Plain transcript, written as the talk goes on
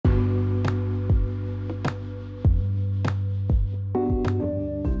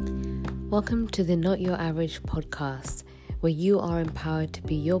Welcome to the Not Your Average podcast, where you are empowered to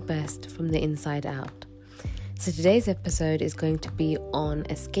be your best from the inside out. So today's episode is going to be on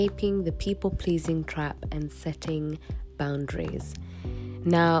escaping the people-pleasing trap and setting boundaries.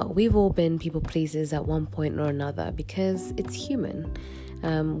 Now, we've all been people-pleasers at one point or another because it's human.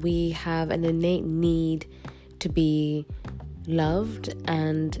 We have an innate need to be loved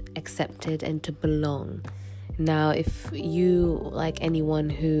and accepted and to belong. Now, if you, like anyone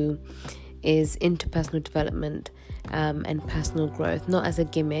who is into personal development and personal growth, not as a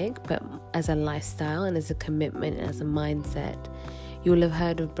gimmick, but as a lifestyle and as a commitment and as a mindset, you will have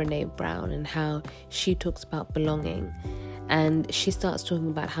heard of Brené Brown and how she talks about belonging. And she starts talking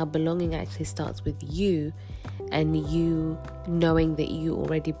about how belonging actually starts with you and you knowing that you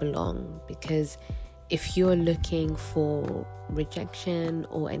already belong. Because if you're looking for rejection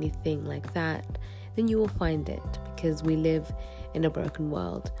or anything like that, then you will find it, because we live in a broken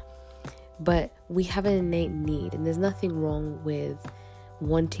world. But we have an innate need, and there's nothing wrong with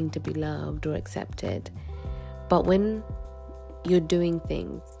wanting to be loved or accepted. But when you're doing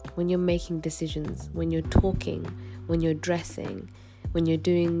things, when you're making decisions, when you're talking, when you're dressing, when you're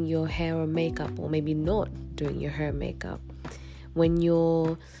doing your hair or makeup, or maybe not doing your hair and makeup, when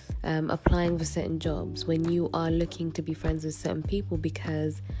you're applying for certain jobs, when you are looking to be friends with certain people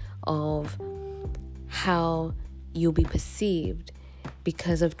because of how you'll be perceived,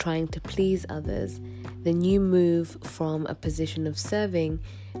 because of trying to please others, then you move from a position of serving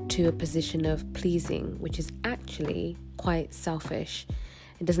to a position of pleasing, which is actually quite selfish.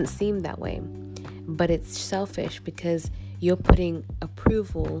 It doesn't seem that way, but it's selfish because you're putting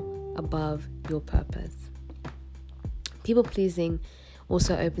approval above your purpose. People pleasing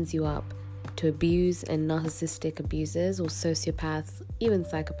also opens you up to abuse and narcissistic abusers or sociopaths, even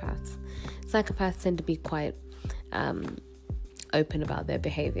psychopaths. Psychopaths tend to be quite open about their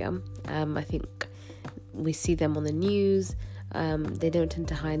behavior. I think we see them on the news. They don't tend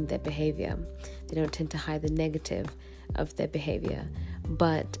to hide their behavior. They don't tend to hide the negative of their behavior.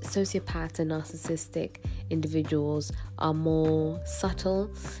 But sociopaths and narcissistic individuals are more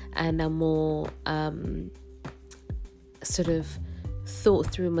subtle and are more sort of thought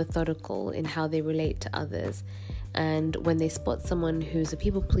through, methodical in how they relate to others. And when they spot someone who's a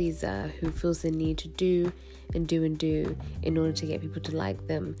people pleaser, who feels the need to do in order to get people to like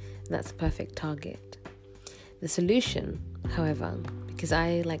them, that's a perfect target. The solution, however, because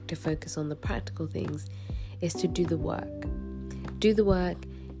I like to focus on the practical things, is to do the work. Do the work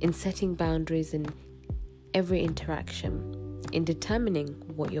in setting boundaries in every interaction, in determining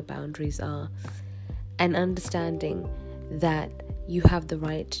what your boundaries are, and understanding that you have the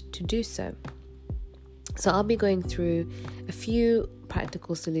right to do so. So I'll be going through a few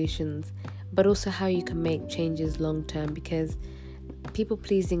practical solutions, but also how you can make changes long term, because people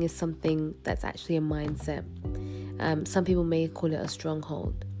pleasing is something that's actually a mindset. Some people may call it a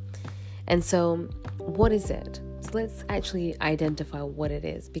stronghold. And so what is it? So let's actually identify what it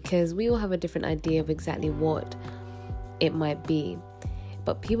is, because we all have a different idea of exactly what it might be.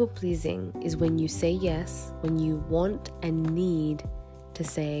 But people pleasing is when you say yes, when you want and need to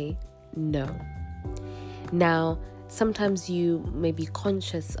say no. Now, sometimes you may be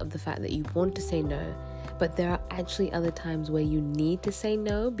conscious of the fact that you want to say no, but there are actually other times where you need to say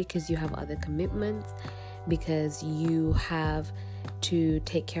no because you have other commitments, because you have to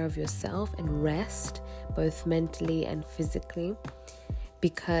take care of yourself and rest, both mentally and physically,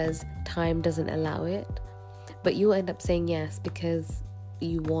 because time doesn't allow it. But you'll end up saying yes because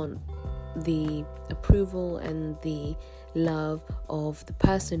you want the approval and the love of the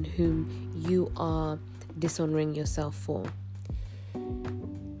person whom you are dishonoring yourself for.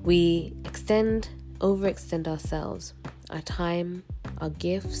 We overextend ourselves, our time, our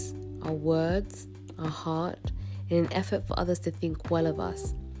gifts, our words, our heart, in an effort for others to think well of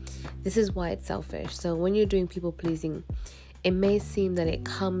us. This is why it's selfish. So when you're doing people pleasing, it may seem that it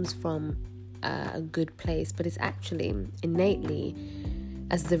comes from a good place, but it's actually innately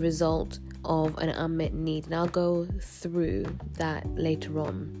as the result of an unmet need. And I'll go through that later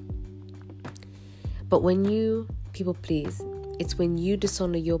on. But when you people please, it's when you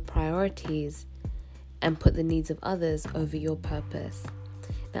dishonor your priorities and put the needs of others over your purpose.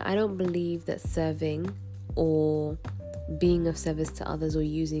 Now, I don't believe that serving or being of service to others or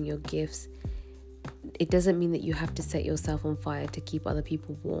using your gifts, it doesn't mean that you have to set yourself on fire to keep other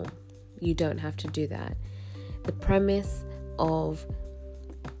people warm. You don't have to do that. The premise of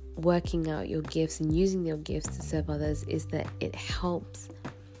working out your gifts and using your gifts to serve others is that it helps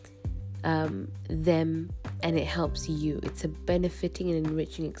them and it helps you. It's a benefiting and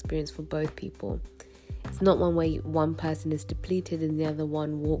enriching experience for both people. It's not one where one person is depleted and the other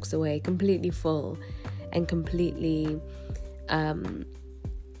one walks away completely full and completely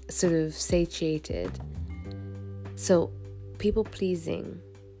sort of satiated. So people pleasing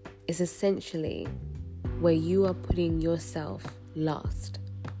is essentially where you are putting yourself last.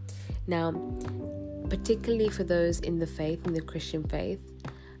 Now, particularly for those in the faith, in the Christian faith,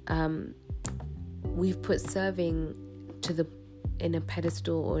 we've put serving in a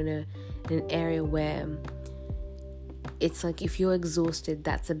pedestal or in an area where it's like if you're exhausted,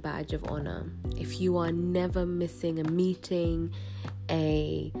 that's a badge of honor. If you are never missing a meeting,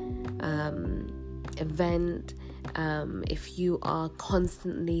 a event, if you are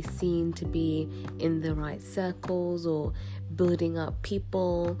constantly seen to be in the right circles or building up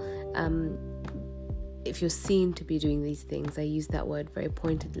people, if you're seen to be doing these things, I use that word very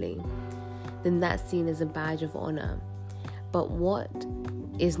pointedly, then that's seen as a badge of honor. But what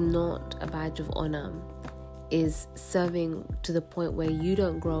is not a badge of honor is serving to the point where you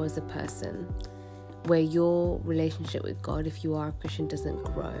don't grow as a person, where your relationship with God, if you are a Christian, doesn't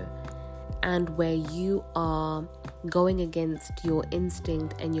grow, and where you are going against your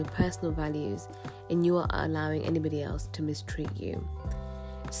instinct and your personal values, and you are allowing anybody else to mistreat you.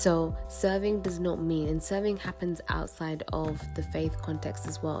 So serving does not mean, and serving happens outside of the faith context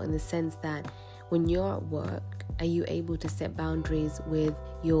as well, in the sense that when you're at work, are you able to set boundaries with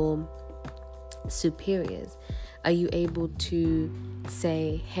your superiors? Are you able to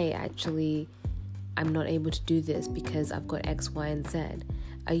say, hey, actually, I'm not able to do this because I've got X, Y, and Z?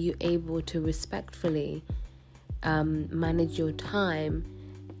 Are you able to respectfully manage your time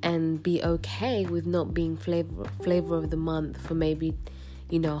and be okay with not being flavor of the month for maybe,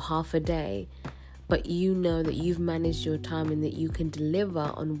 half a day, but you know that you've managed your time and that you can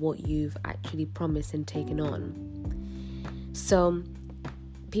deliver on what you've actually promised and taken on? So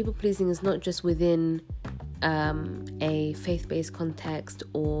people pleasing is not just within a faith-based context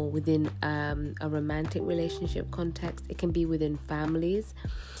or within a romantic relationship context. It can be within families,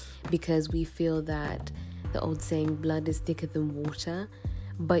 because we feel that the old saying, blood is thicker than water,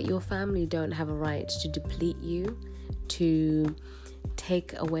 but your family don't have a right to deplete you, to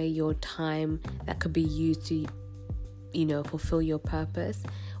take away your time that could be used to fulfill your purpose,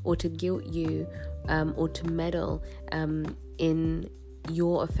 or to guilt you or to meddle in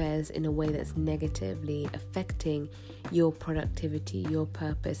your affairs in a way that's negatively affecting your productivity, your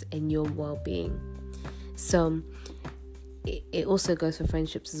purpose, and your well-being. So it also goes for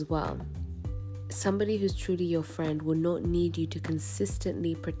friendships as well. Somebody who's truly your friend will not need you to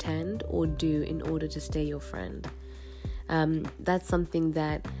consistently pretend or do in order to stay your friend. That's something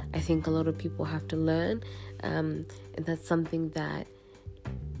that I think a lot of people have to learn, and that's something that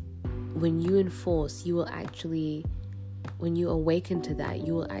when you enforce, when you awaken to that,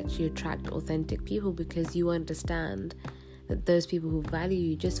 you will actually attract authentic people, because you understand that those people who value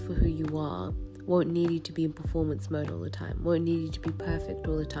you just for who you are won't need you to be in performance mode all the time, won't need you to be perfect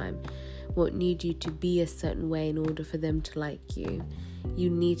all the time, won't need you to be a certain way in order for them to like you. You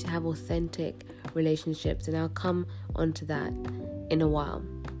need to have authentic relationships, and I'll come onto that in a while.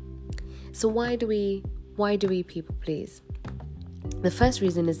 So why do we people please? The first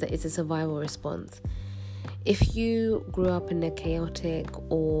reason is that it's a survival response. If you grew up in a chaotic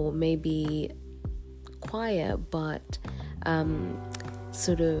or maybe quiet but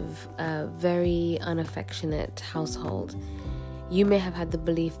very unaffectionate household, you may have had the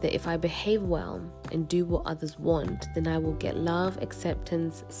belief that if I behave well and do what others want, then I will get love,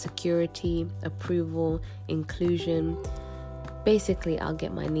 acceptance, security, approval, inclusion. Basically, I'll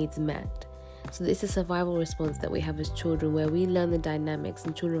get my needs met. So this is a survival response that we have as children, where we learn the dynamics,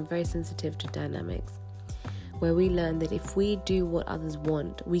 and children are very sensitive to dynamics, where we learn that if we do what others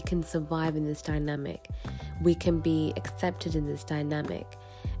want, we can survive in this dynamic. We can be accepted in this dynamic.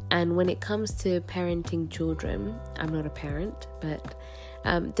 And when it comes to parenting children, I'm not a parent, but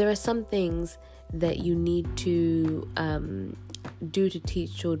there are some things that you need to do to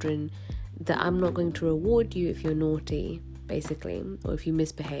teach children that I'm not going to reward you if you're naughty, basically, or if you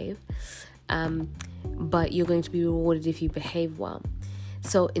misbehave, but you're going to be rewarded if you behave well.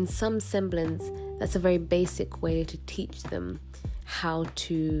 So in some semblance, that's a very basic way to teach them how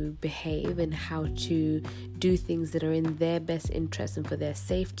to behave and how to do things that are in their best interest and for their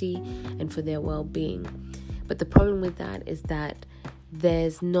safety and for their well-being. But the problem with that is that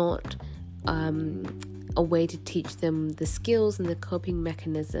there's not a way to teach them the skills and the coping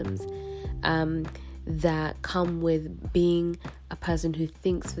mechanisms that come with being a person who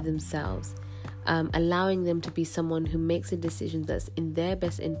thinks for themselves, allowing them to be someone who makes a decision that's in their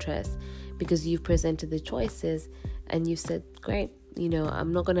best interest, because you've presented the choices and you've said, great,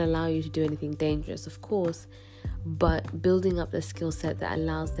 I'm not going to allow you to do anything dangerous, of course, but building up the skill set that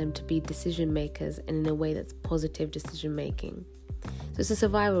allows them to be decision makers and in a way that's positive decision making. So it's a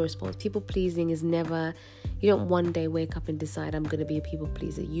survival response. People pleasing is never, you don't one day wake up and decide I'm going to be a people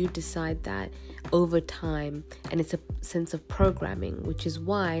pleaser. You decide that over time, and it's a sense of programming, which is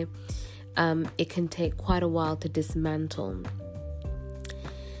why it can take quite a while to dismantle.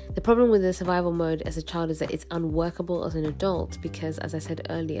 The problem with the survival mode as a child is that it's unworkable as an adult because, as I said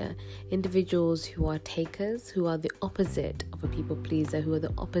earlier, individuals who are takers, who are the opposite of a people pleaser, who are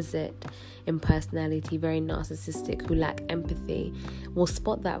the opposite in personality, very narcissistic, who lack empathy, will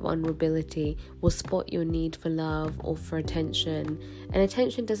spot that vulnerability, will spot your need for love or for attention. And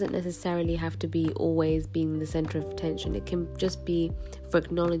attention doesn't necessarily have to be always being the center of attention. It can just be for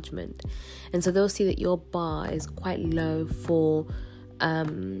acknowledgement. And so they'll see that your bar is quite low for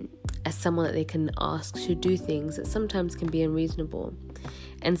as someone that they can ask to do things that sometimes can be unreasonable.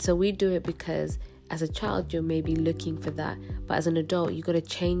 And so we do it because as a child you're maybe looking for that, but as an adult you've got to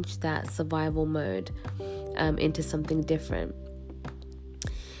change that survival mode into something different.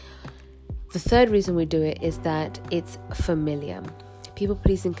 The third reason we do it is that it's familiar. People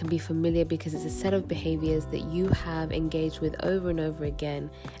pleasing can be familiar because it's a set of behaviors that you have engaged with over and over again,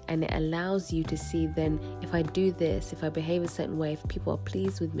 and it allows you to see, then if I do this, if I behave a certain way, if people are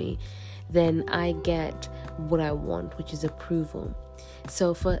pleased with me, then I get what I want, which is approval.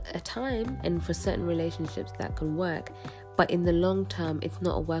 So for a time and for certain relationships that can work, but in the long term it's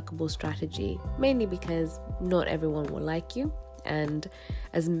not a workable strategy, mainly because not everyone will like you, and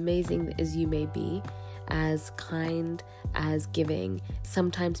as amazing as you may be, as kind, as giving,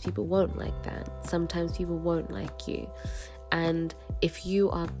 sometimes people won't like that. Sometimes people won't like you. And if you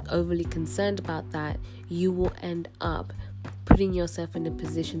are overly concerned about that, you will end up putting yourself in a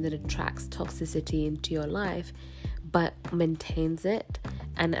position that attracts toxicity into your life, but maintains it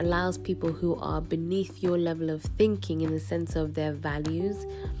and allows people who are beneath your level of thinking in the sense of their values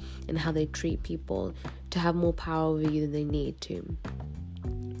and how they treat people to have more power over you than they need to.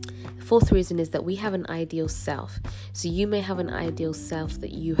 Fourth reason is that we have an ideal self. So you may have an ideal self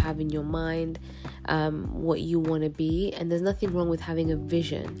that you have in your mind, what you want to be, and there's nothing wrong with having a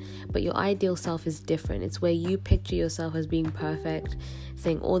vision, but your ideal self is different. It's where you picture yourself as being perfect,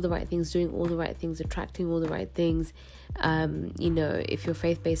 saying all the right things, doing all the right things, attracting all the right things. If you're a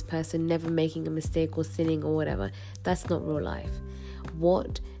faith-based person, never making a mistake or sinning or whatever. That's not real life.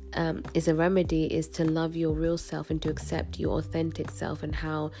 What is a remedy is to love your real self and to accept your authentic self and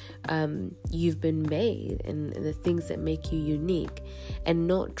how you've been made and the things that make you unique, and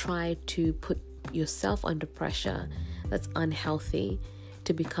not try to put yourself under pressure that's unhealthy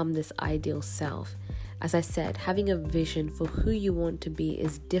to become this ideal self. As I said, having a vision for who you want to be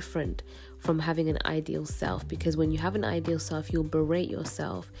is different from having an ideal self, because when you have an ideal self, you'll berate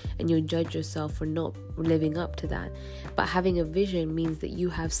yourself and you'll judge yourself for not living up to that. But having a vision means that you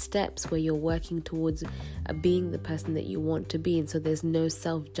have steps where you're working towards being the person that you want to be, and so there's no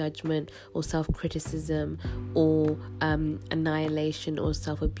self-judgment or self-criticism or annihilation or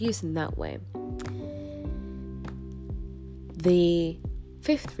self-abuse in that way. The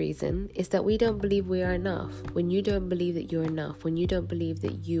fifth reason is that we don't believe we are enough. When you don't believe that you're enough, when you don't believe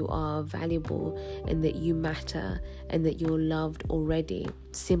that you are valuable and that you matter and that you're loved already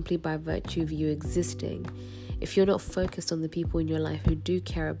simply by virtue of you existing, if you're not focused on the people in your life who do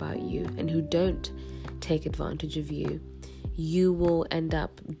care about you and who don't take advantage of you, you will end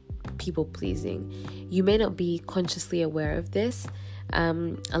up people pleasing. You may not be consciously aware of this. A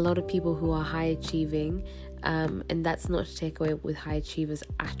lot of people who are high achieving, and that's not to take away with high achievers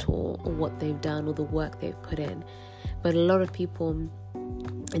at all, or what they've done or the work they've put in, but a lot of people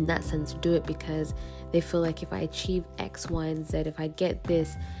in that sense do it because they feel like if I achieve X, Y, and Z, if I get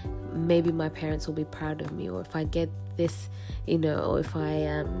this, maybe my parents will be proud of me, or if I get this, or if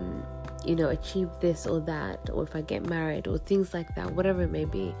I achieve this or that, or if I get married or things like that, whatever it may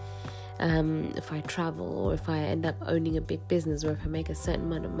be. If I travel, or if I end up owning a big business, or if I make a certain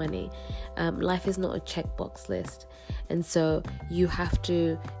amount of money, life is not a checkbox list. And so you have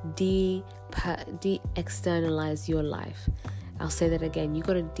to de-externalize your life. I'll say that again. You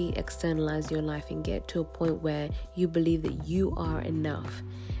got to de-externalize your life and get to a point where you believe that you are enough,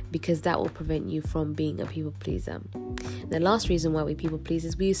 because that will prevent you from being a people pleaser. The last reason why we people please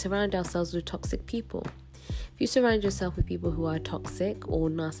is we surround ourselves with toxic people. If you surround yourself with people who are toxic or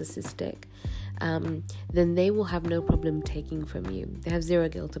narcissistic, then they will have no problem taking from you. They have zero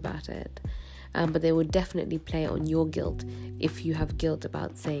guilt about it. But they will definitely play on your guilt if you have guilt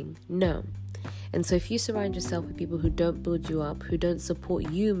about saying no. And so if you surround yourself with people who don't build you up, who don't support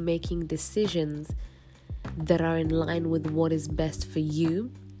you making decisions that are in line with what is best for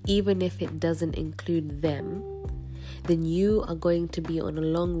you, even if it doesn't include them, then you are going to be on a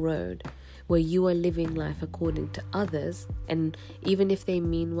long road where you are living life according to others. And even if they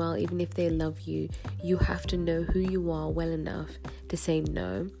mean well, even if they love you, you have to know who you are well enough to say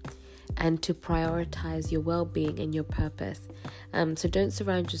no and to prioritize your well-being and your purpose. So don't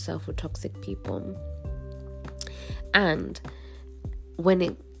surround yourself with toxic people. And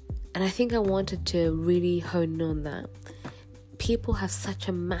I think I wanted to really hone in on that. People have such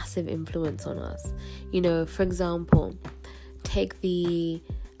a massive influence on us. For example, take the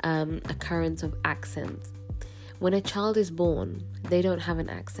occurrence of accents. When a child is born, they don't have an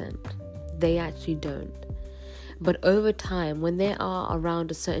accent. They actually don't. But over time, when they are around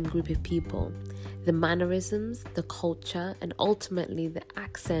a certain group of people, the mannerisms, the culture, and ultimately the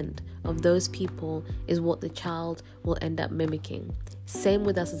accent of those people is what the child will end up mimicking. Same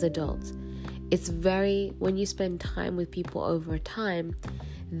with us as adults. When you spend time with people over time,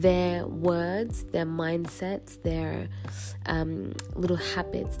 their words, their mindsets, their little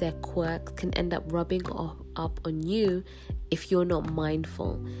habits, their quirks can end up rubbing up on you if you're not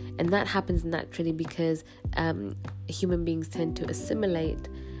mindful. And that happens naturally because human beings tend to assimilate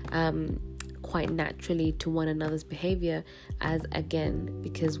quite naturally to one another's behavior,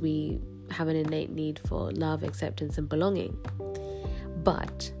 because we have an innate need for love, acceptance, and belonging.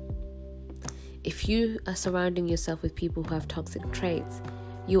 But if you are surrounding yourself with people who have toxic traits,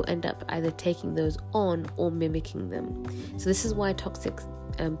 you'll end up either taking those on or mimicking them. So this is why toxic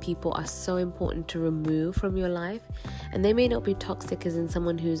people are so important to remove from your life. And they may not be toxic as in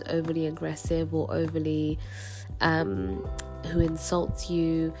someone who's overly aggressive or overly who insults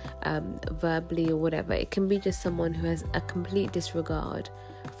you verbally or whatever. It can be just someone who has a complete disregard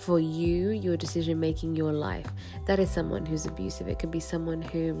for you, your decision making, your life. That is someone who's abusive. It could be someone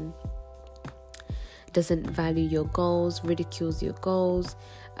who doesn't value your goals, ridicules your goals.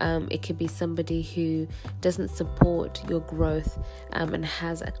 It could be somebody who doesn't support your growth and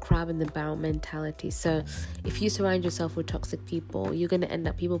has a crab in the barrel mentality. So if you surround yourself with toxic people, you're going to end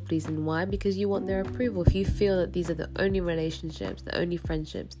up people pleasing. Why? Because you want their approval. If you feel that these are the only relationships, the only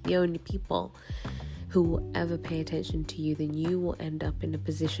friendships, the only people who will ever pay attention to you, then you will end up in a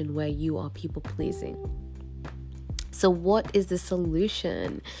position where you are people pleasing. So what is the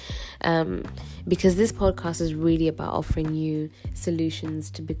solution? Because this podcast is really about offering you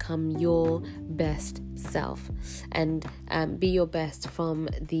solutions to become your best self and be your best from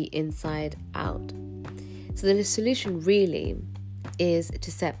the inside out. So the solution really is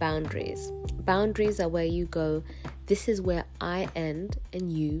to set boundaries. Boundaries are where you go, this is where I end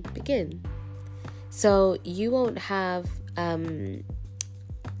and you begin. So you won't have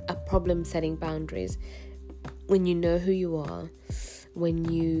a problem setting boundaries when you know who you are, when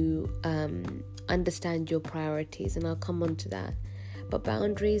you understand your priorities, and I'll come on to that. But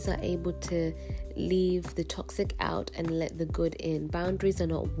boundaries are able to leave the toxic out and let the good in. Boundaries are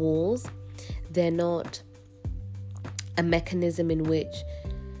not walls. They're not a mechanism in which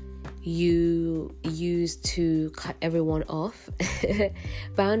you use to cut everyone off.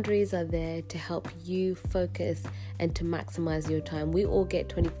 Boundaries are there to help you focus and to maximize your time. We all get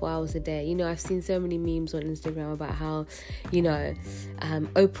 24 hours a day. I've seen so many memes on Instagram about how,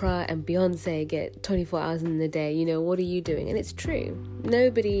 Oprah and Beyonce get 24 hours in the day. What are you doing? And it's true.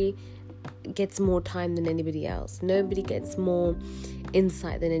 Nobody gets more time than anybody else. Nobody gets more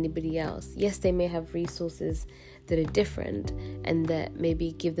insight than anybody else. Yes, they may have resources that are different and that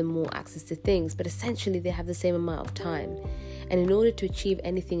maybe give them more access to things, but essentially they have the same amount of time. And in order to achieve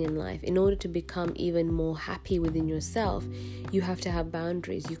anything in life, in order to become even more happy within yourself, you have to have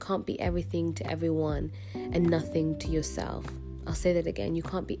boundaries. You can't be everything to everyone and nothing to yourself. I'll say that again. You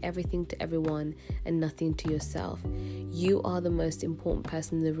can't be everything to everyone and nothing to yourself. You are the most important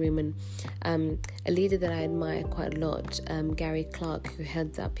person in the room. And a leader that I admire quite a lot, Gary Clark, who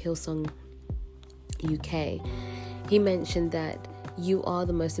heads up Hillsong UK, he mentioned that you are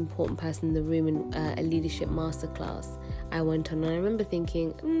the most important person in the room in a leadership masterclass I went on. And I remember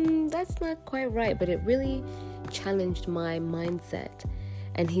thinking, that's not quite right, but it really challenged my mindset.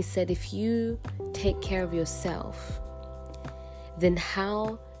 And he said, if you take care of yourself, then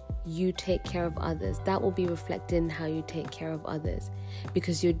how you take care of others, that will be reflected in how you take care of others,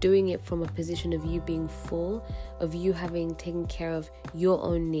 because you're doing it from a position of you being full, of you having taken care of your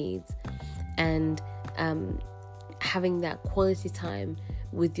own needs, and having that quality time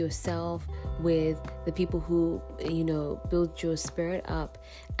with yourself, with the people who build your spirit up,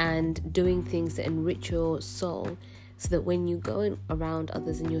 and doing things that enrich your soul, so that when you go around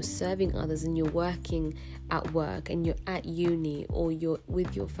others and you're serving others and you're working at work and you're at uni or you're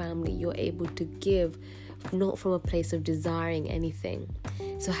with your family, you're able to give not from a place of desiring anything.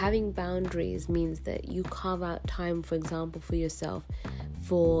 So having boundaries means that you carve out time, for example, for yourself,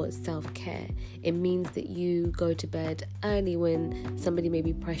 for self-care. It means that you go to bed early when somebody may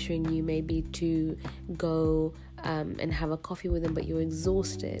be pressuring you, maybe to go and have a coffee with them, but you're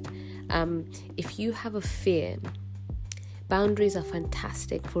exhausted. If you have a fear, boundaries are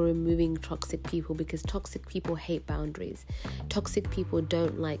fantastic for removing toxic people, because toxic people hate boundaries. Toxic people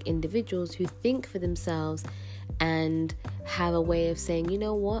don't like individuals who think for themselves and have a way of saying, you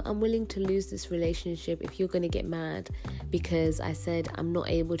know what, I'm willing to lose this relationship if you're going to get mad because I said I'm not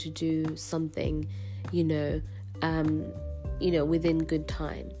able to do something, within good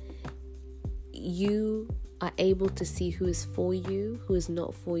time. You are able to see who is for you, who is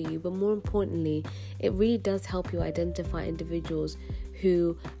not for you. But more importantly, it really does help you identify individuals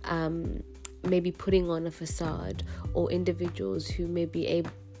who may be putting on a facade, or individuals who may be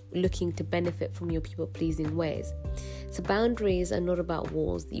looking to benefit from your people-pleasing ways. So boundaries are not about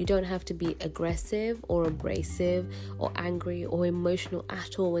walls. You don't have to be aggressive or abrasive or angry or emotional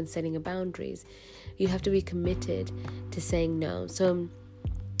at all when setting a boundaries. You have to be committed to saying no. So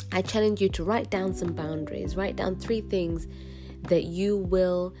I challenge you to write down some boundaries. Write down 3 things that you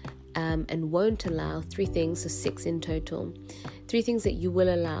will and won't allow. 3 things, so 6 in total. 3 things that you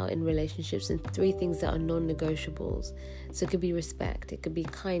will allow in relationships, and 3 things that are non-negotiables. So it could be respect, it could be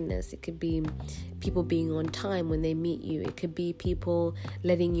kindness, it could be people being on time when they meet you, it could be people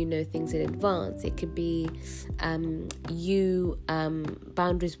letting you know things in advance, it could be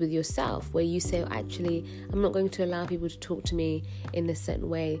boundaries with yourself, where you say, actually, I'm not going to allow people to talk to me in a certain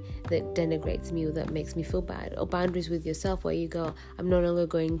way that denigrates me or that makes me feel bad. Or boundaries with yourself, where you go, I'm no longer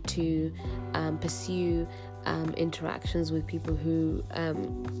going to pursue interactions with people who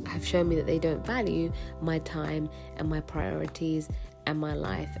have shown me that they don't value my time and my priorities and my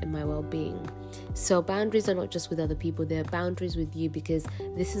life and my well-being. So boundaries are not just with other people, they're boundaries with you, because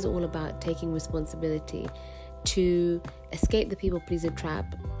this is all about taking responsibility to escape the people pleaser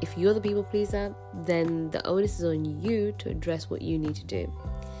trap. If you're the people pleaser, then the onus is on you to address what you need to do.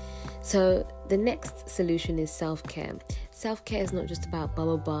 So the next solution is self-care. Self-care is not just about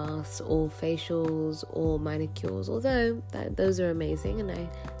bubble baths or facials or manicures, although those are amazing, and I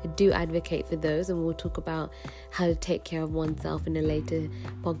do advocate for those, and we'll talk about how to take care of oneself in a later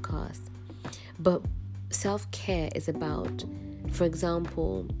podcast. But self-care is about, for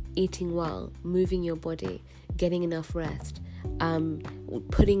example, eating well, moving your body, getting enough rest,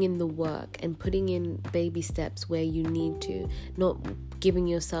 putting in the work and putting in baby steps where you need to, not giving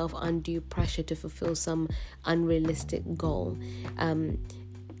yourself undue pressure to fulfill some unrealistic goal.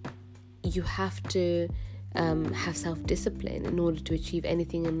 You have to have self-discipline in order to achieve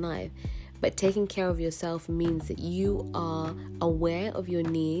anything in life. But taking care of yourself means that you are aware of your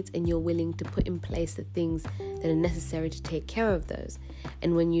needs and you're willing to put in place the things that are necessary to take care of those.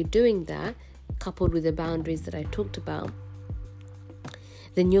 And when you're doing that, coupled with the boundaries that I talked about,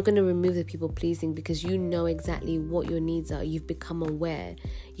 then you're going to remove the people pleasing, because you know exactly what your needs are. You've become aware.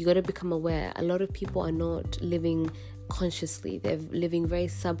 You got to become aware. A lot of people are not living consciously. They're living very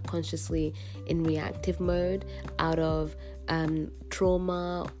subconsciously in reactive mode, out of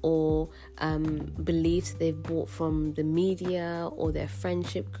trauma or beliefs they've bought from the media or their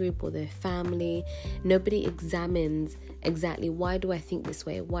friendship group or their family. Nobody examines exactly, why do I think this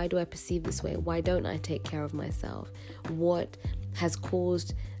way? Why do I perceive this way? Why don't I take care of myself? What has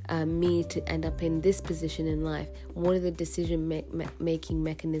caused me to end up in this position in life? What are the decision making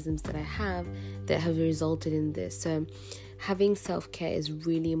mechanisms that I have that have resulted in this? So having self-care is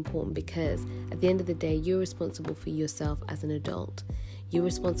really important, because at the end of the day, you're responsible for yourself as an adult. You're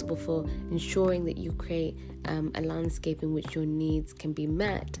responsible for ensuring that you create a landscape in which your needs can be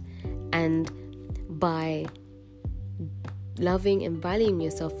met. And by loving and valuing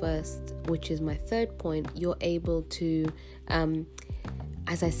yourself first, which is my 3rd point, you're able to,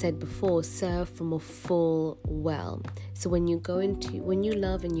 as I said before, serve from a full well. So when you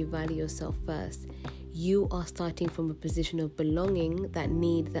love and you value yourself first, you are starting from a position of belonging, that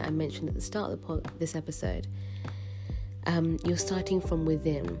need that I mentioned at the start of this episode. You're starting from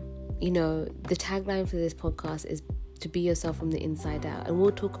within. The tagline for this podcast is to be yourself from the inside out, and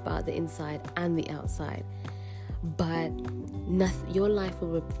we'll talk about the inside and the outside. But your life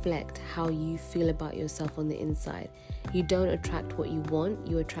will reflect how you feel about yourself on the inside. You don't attract what you want,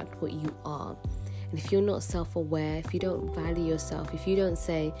 you attract what you are. And if you're not self-aware, if you don't value yourself, if you don't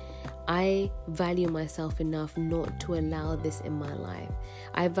say, I value myself enough not to allow this in my life.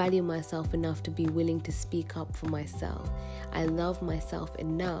 I value myself enough to be willing to speak up for myself. I love myself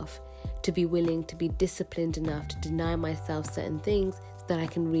enough to be willing to be disciplined enough to deny myself certain things so that I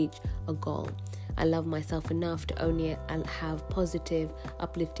can reach a goal. I love myself enough to only have positive,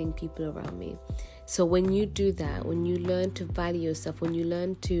 uplifting people around me. So when you do that, when you learn to value yourself, when you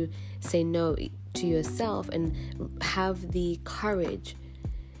learn to say no to yourself and have the courage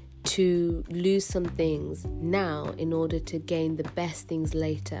to lose some things now in order to gain the best things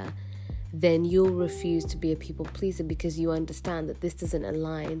later, then you'll refuse to be a people pleaser, because you understand that this doesn't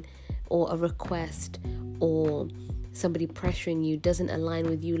align, or a request or somebody pressuring you doesn't align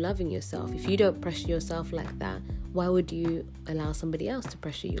with you loving yourself. If you don't pressure yourself like that, why would you allow somebody else to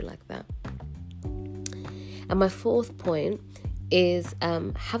pressure you like that? And my fourth point is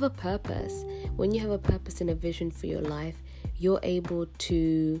have a purpose. When you have a purpose and a vision for your life, you're able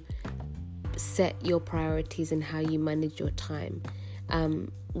to set your priorities and how you manage your time.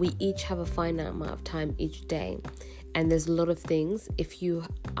 We each have a finite amount of time each day, and there's a lot of things. If you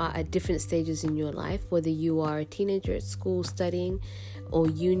are at different stages in your life, whether you are a teenager at school studying or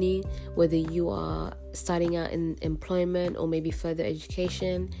uni, whether you are starting out in employment or maybe further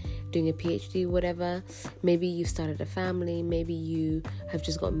education, doing a PhD, whatever, maybe you've started a family, maybe you have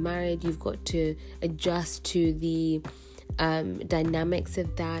just got married, you've got to adjust to the dynamics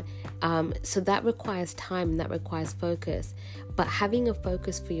of that. So that requires time, that requires focus. But having a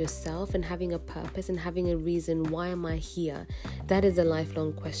focus for yourself and having a purpose and having a reason, why am I here? That is a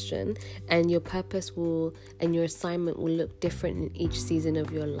lifelong question. And your purpose and your assignment will look different in each season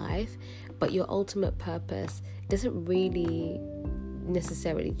of your life. But your ultimate purpose doesn't really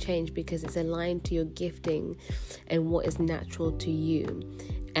necessarily change, because it's aligned to your gifting and what is natural to you.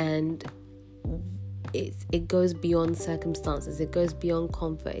 And it goes beyond circumstances, it goes beyond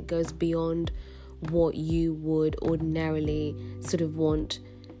comfort, it goes beyond what you would ordinarily sort of want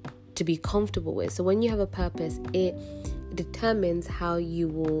to be comfortable with. So when you have a purpose, it determines how you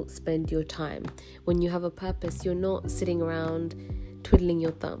will spend your time. When you have a purpose, you're not sitting around twiddling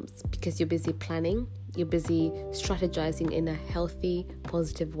your thumbs because you're busy planning, you're busy strategizing in a healthy,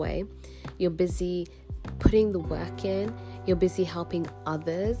 positive way, you're busy putting the work in, you're busy helping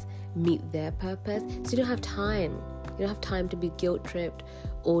others meet their purpose. So you don't have time. You don't have time to be guilt-tripped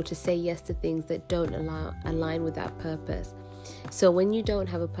or to say yes to things that don't align with that purpose. So when you don't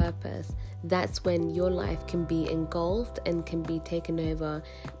have a purpose, that's when your life can be engulfed and can be taken over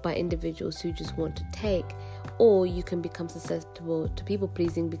by individuals who just want to take, or you can become susceptible to people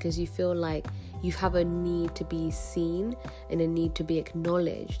pleasing because you feel like you have a need to be seen and a need to be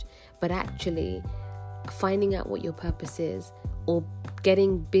acknowledged. But actually, finding out what your purpose is, or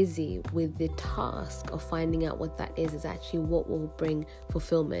getting busy with the task of finding out what that is actually what will bring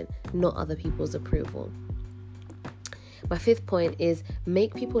fulfillment, not other people's approval. My fifth point is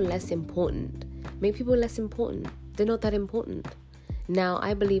make people less important. Make people less important. They're not that important. Now,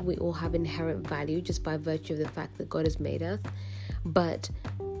 I believe we all have inherent value just by virtue of the fact that God has made us, but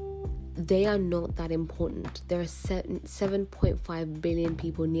they are not that important. There are 7.5 billion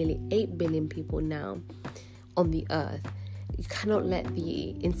people, nearly 8 billion people now on the earth. You cannot let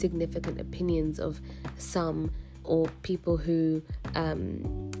the insignificant opinions of some, or people who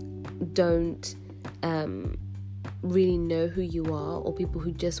don't really know who you are, or people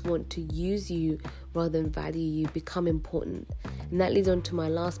who just want to use you rather than value you, become important. And that leads on to my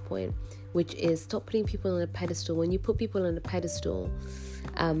last point, which is stop putting people on a pedestal. When you put people on a pedestal,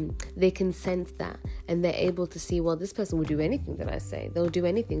 they can sense that, and they're able to see, well, this person will do anything that I say. They'll do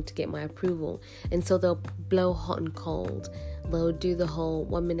anything to get my approval. And so they'll blow hot and cold. They'll do the whole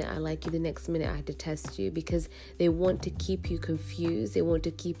 1 minute I like you, the next minute I detest you, because they want to keep you confused. They want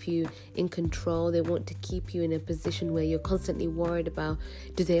to keep you in control. They want to keep you in a position where you're constantly worried about,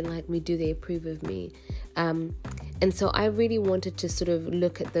 do they like me? Do they approve of me? And so I really wanted to sort of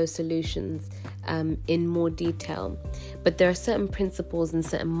look at those solutions in more detail. But there are certain principles and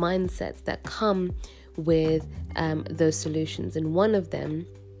certain mindsets that come with those solutions. And one of them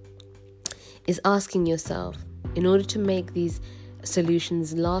is asking yourself, in order to make these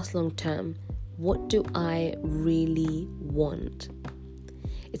solutions last long term, what do I really want?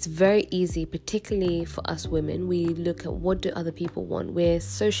 It's very easy, particularly for us women. We look at what do other people want. We're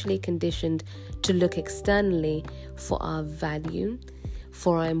socially conditioned to look externally for our value,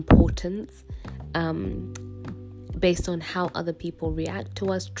 for our importance, based on how other people react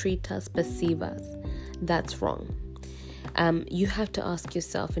to us, treat us, perceive us. That's wrong. You have to ask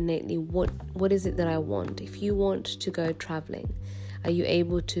yourself innately, what is it that I want? If you want to go traveling, are you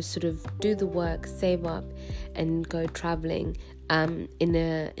able to sort of do the work, save up, and go traveling in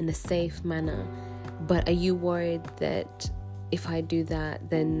a safe manner? But are you worried that if I do that,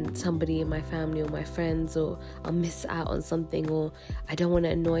 then somebody in my family or my friends, or I'll miss out on something, or I don't want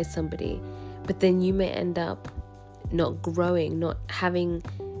to annoy somebody? But then you may end up not growing, not having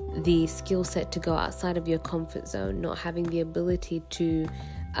the skill set to go outside of your comfort zone, not having the ability to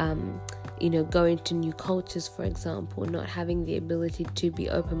go into new cultures, for example, not having the ability to be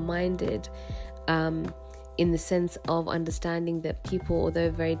open-minded in the sense of understanding that people, although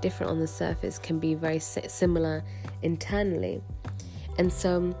very different on the surface, can be very similar internally. And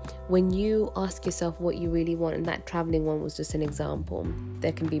so when you ask yourself what you really want, and that traveling one was just an example,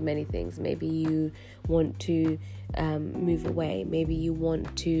 there can be many things. Maybe you want to move away. Maybe you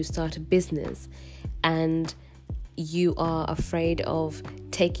want to start a business, and you are afraid of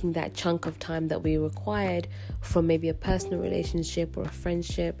taking that chunk of time that we required from maybe a personal relationship or a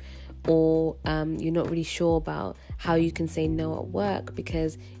friendship, or you're not really sure about how you can say no at work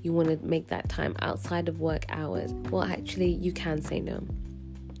because you want to make that time outside of work hours. Well, actually, you can say no.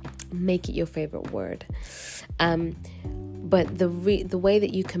 Make it your favorite word. But the way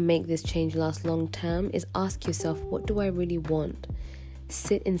that you can make this change last long term is ask yourself, what do I really want?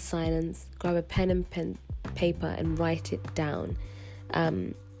 Sit in silence, grab a pen and paper and write it down.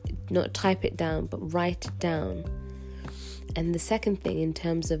 Not type it down, but write it down. And the second thing in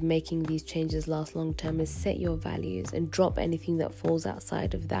terms of making these changes last long term is set your values and drop anything that falls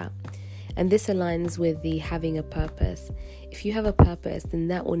outside of that. And this aligns with the having a purpose. If you have a purpose, then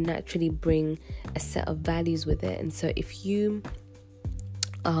that will naturally bring a set of values with it. And so if you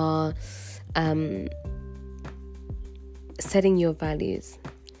are setting your values,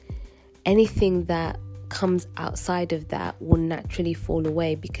 anything that comes outside of that will naturally fall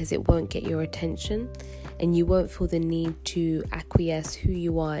away because it won't get your attention, and you won't feel the need to acquiesce who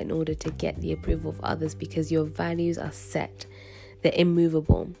you are in order to get the approval of others, because your values are set, they're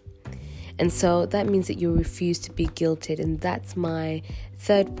immovable. And so that means that you refuse to be guilted, and that's my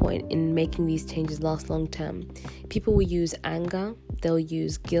third point in making these changes last long term. People will use anger, they'll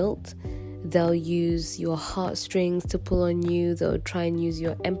use guilt, they'll use your heartstrings to pull on you, they'll try and use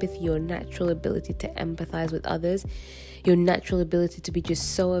your empathy, your natural ability to empathize with others, your natural ability to be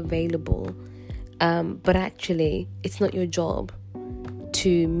just so available. But actually, it's not your job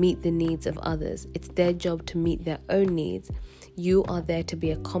to meet the needs of others. It's their job to meet their own needs. You are there to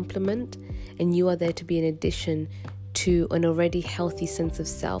be a complement, and you are there to be an addition to an already healthy sense of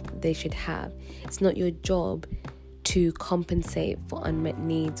self that they should have. It's not your job to compensate for unmet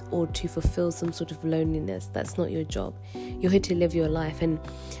needs or to fulfill some sort of loneliness. That's not your job. You're here to live your life. And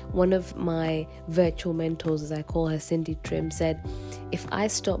one of my virtual mentors, as I call her, Cindy Trim, said, if I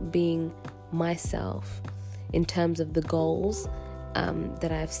stop being myself in terms of the goals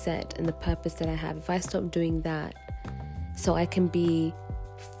that I've set and the purpose that I have, if I stop doing that so I can be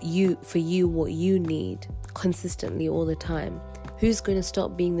for you what you need consistently all the time, who's going to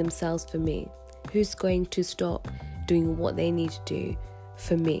stop being themselves for me? Who's going to stop doing what they need to do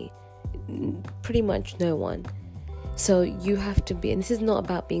for me? Pretty much no one. So you have to be, and this is not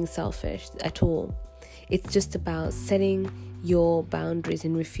about being selfish at all. It's just about setting your boundaries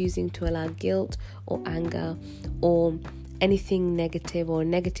and refusing to allow guilt or anger or anything negative or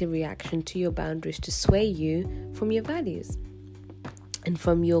negative reaction to your boundaries to sway you from your values and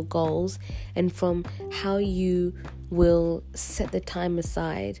from your goals and from how you will set the time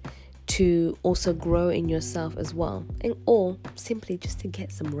aside to also grow in yourself as well, and or simply just to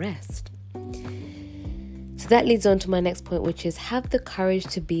get some rest. So that leads on to my next point, which is have the courage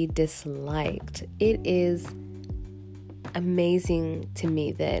to be disliked. It is amazing to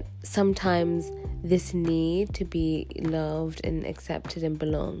me that sometimes this need to be loved and accepted and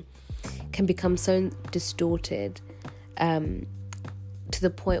belong can become so distorted to the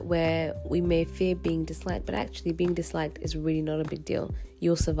point where we may fear being disliked, but actually being disliked is really not a big deal.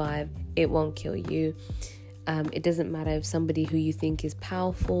 You'll survive. It won't kill you. It doesn't matter if somebody who you think is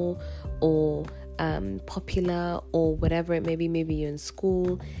powerful or popular or whatever it may be. Maybe you're in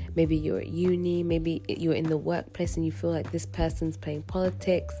school, maybe you're at uni, maybe you're in the workplace and you feel like this person's playing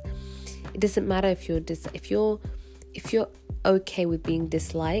politics. It doesn't matter if you're okay with being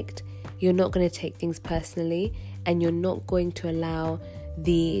disliked. You're not going to take things personally, and you're not going to allow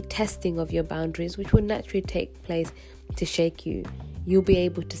the testing of your boundaries, which will naturally take place, to shake you. You'll be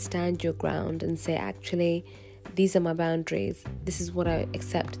able to stand your ground and say, actually, these are my boundaries. This is what I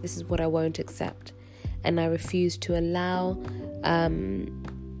accept. This is what I won't accept. And I refuse to allow, I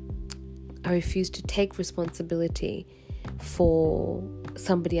refuse to take responsibility for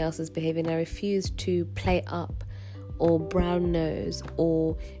somebody else's behavior. And I refuse to play up or brown nose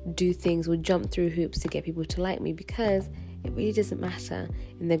or do things or jump through hoops to get people to like me, because it really doesn't matter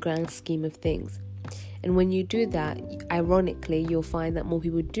in the grand scheme of things. And when you do that, ironically, you'll find that more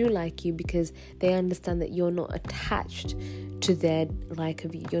people do like you because they understand that you're not attached to their like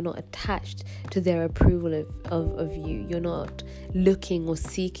of you. You're not attached to their approval of you. You're not looking or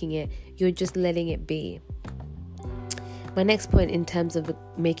seeking it. You're just letting it be. My next point in terms of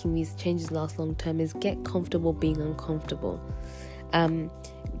making these changes last long term is get comfortable being uncomfortable.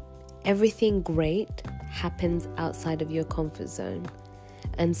 Everything great happens outside of your comfort zone.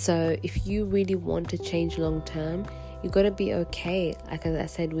 And so if you really want to change long term, you got to be okay, like as I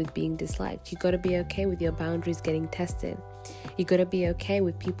said, with being disliked. You got to be okay with your boundaries getting tested. You got to be okay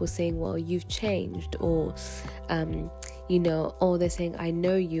with people saying, well, you've changed, or they're saying, I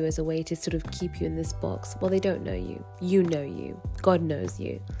know you, as a way to sort of keep you in this box. Well, they don't know you. You know you. God knows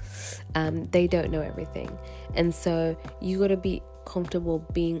you. They don't know everything. And so you got to be comfortable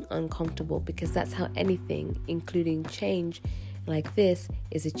being uncomfortable, because that's how anything, including change like this,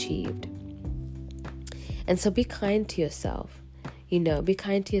 is achieved. And so be kind to yourself. Be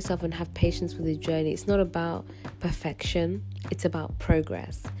kind to yourself and have patience with the journey. It's not about perfection. It's about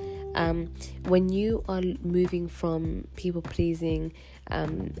progress. When you are moving from people pleasing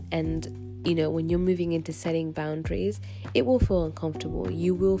and when you're moving into setting boundaries, it will feel uncomfortable.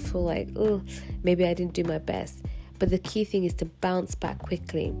 You will feel like, oh, maybe I didn't do my best. But the key thing is to bounce back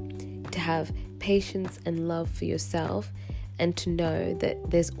quickly, to have patience and love for yourself, and to know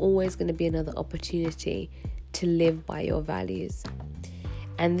that there's always going to be another opportunity to live by your values.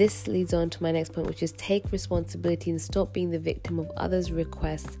 And this leads on to my next point, which is take responsibility and stop being the victim of others'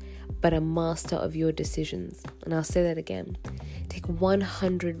 requests, but a master of your decisions. And I'll say that again. Take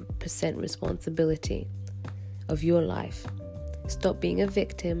 100% responsibility of your life. Stop being a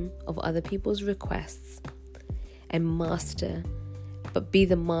victim of other people's requests and be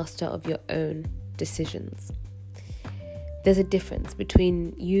the master of your own decisions. There's a difference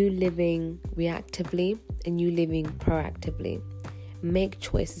between you living reactively and you living proactively. Make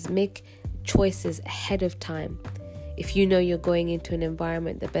choices ahead of time. If you know you're going into an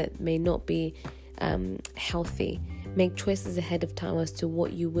environment that may not be healthy, make choices ahead of time as to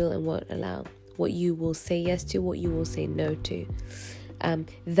what you will and won't allow, what you will say yes to, what you will say no to.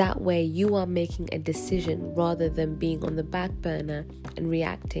 That way you are making a decision rather than being on the back burner and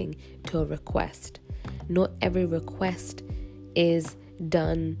reacting to a request. Not every request is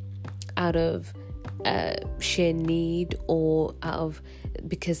done out of sheer need or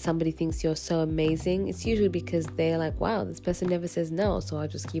because somebody thinks you're so amazing. It's usually because they're like, wow, this person never says no, so I'll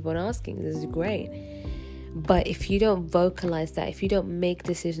just keep on asking. This is great. But if you don't vocalize that, if you don't make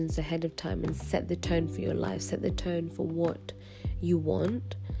decisions ahead of time and set the tone for your life, set the tone for what you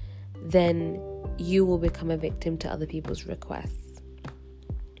want, then you will become a victim to other people's requests.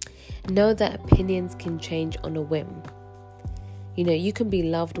 Know that opinions can change on a whim. You can be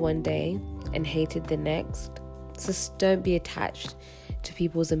loved one day and hated the next. So don't be attached to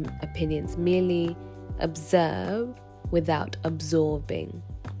people's opinions. Merely observe without absorbing.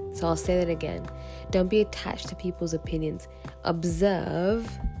 So I'll say that again. Don't be attached to people's opinions. Observe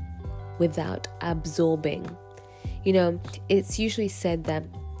without absorbing. It's usually said that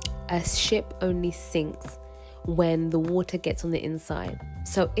a ship only sinks when the water gets on the inside.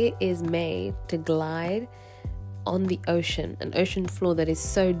 So it is made to glide on the ocean, an ocean floor that is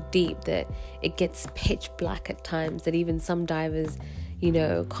so deep that it gets pitch black at times, that even some divers,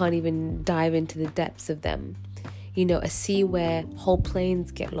 can't even dive into the depths of them. A sea where whole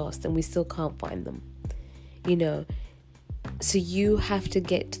planes get lost and we still can't find them. So you have to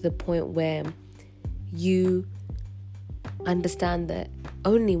get to the point where you understand that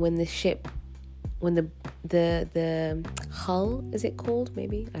only when the ship, when the hull, is it called,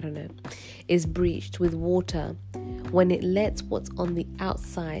 maybe, I don't know, is breached with water, when it lets what's on the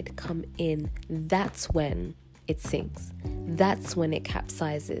outside come in, that's when it sinks. That's when it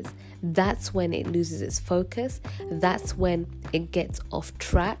capsizes. That's when it loses its focus. That's when it gets off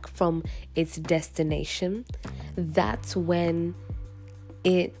track from its destination. That's when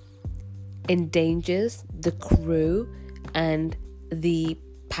it endangers the crew and the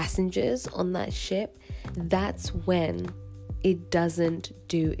passengers on that ship. That's when it doesn't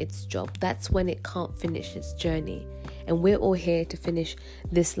do its job. That's when it can't finish its journey. And we're all here to finish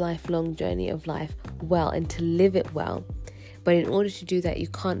this lifelong journey of life well and to live it well. But in order to do that, you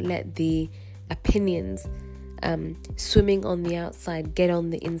can't let the opinions swimming on the outside get on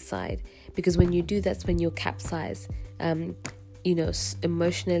the inside. Because when you do, that's when you'll capsize,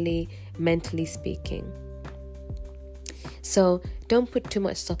 emotionally, mentally speaking. So don't put too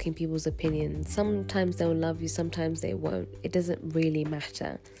much stock in people's opinions. Sometimes they'll love you, sometimes they won't. It doesn't really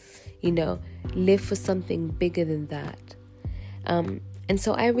matter. Live for something bigger than that. And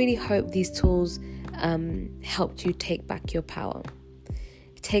so I really hope these tools helped you take back your power.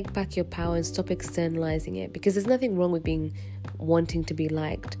 Take back your power and stop externalizing it, because there's nothing wrong with wanting to be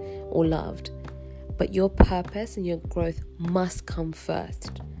liked or loved, but your purpose and your growth must come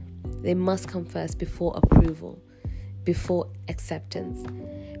first. They must come first before approval, before acceptance.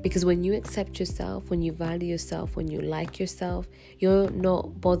 Because when you accept yourself, when you value yourself, when you like yourself, you're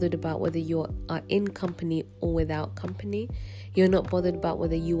not bothered about whether you are in company or without company. You're not bothered about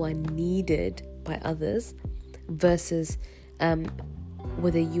whether you are needed by others versus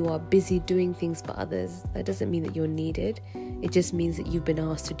whether you are busy doing things for others. That doesn't mean that you're needed. It just means that you've been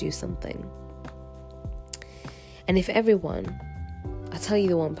asked to do something. And if everyone, I'll tell you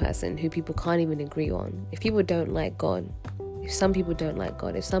the one person who people can't even agree on. If people don't like God, if some people don't like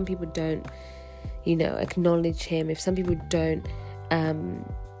God, if some people don't, acknowledge Him, if some people don't, and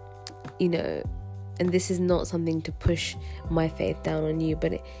this is not something to push my faith down on you,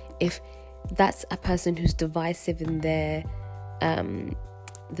 but if that's a person who's divisive in their,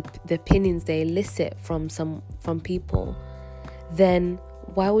 the opinions they elicit from people, then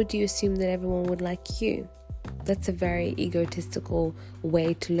why would you assume that everyone would like you? That's a very egotistical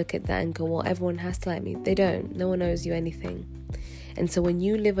way to look at that and go, well, everyone has to like me. They don't. No one owes you anything. And so when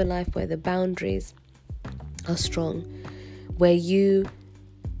you live a life where the boundaries are strong, where you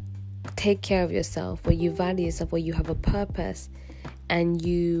take care of yourself, where you value yourself, where you have a purpose, and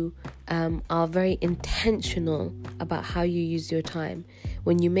you are very intentional about how you use your time,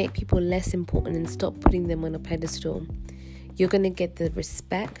 when you make people less important and stop putting them on a pedestal, you're going to get the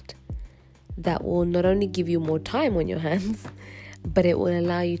respect that will not only give you more time on your hands, but it will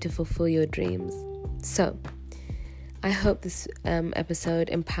allow you to fulfill your dreams. So, I hope this episode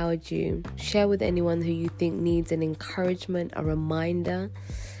empowered you. Share with anyone who you think needs an encouragement, a reminder,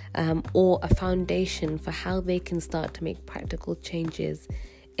 or a foundation for how they can start to make practical changes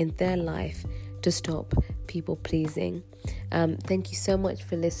in their life to stop people pleasing. Thank you so much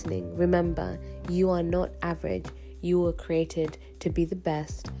for listening. Remember, you are not average. You were created to be the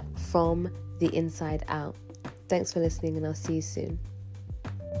best from the inside out. Thanks for listening, and I'll see you soon.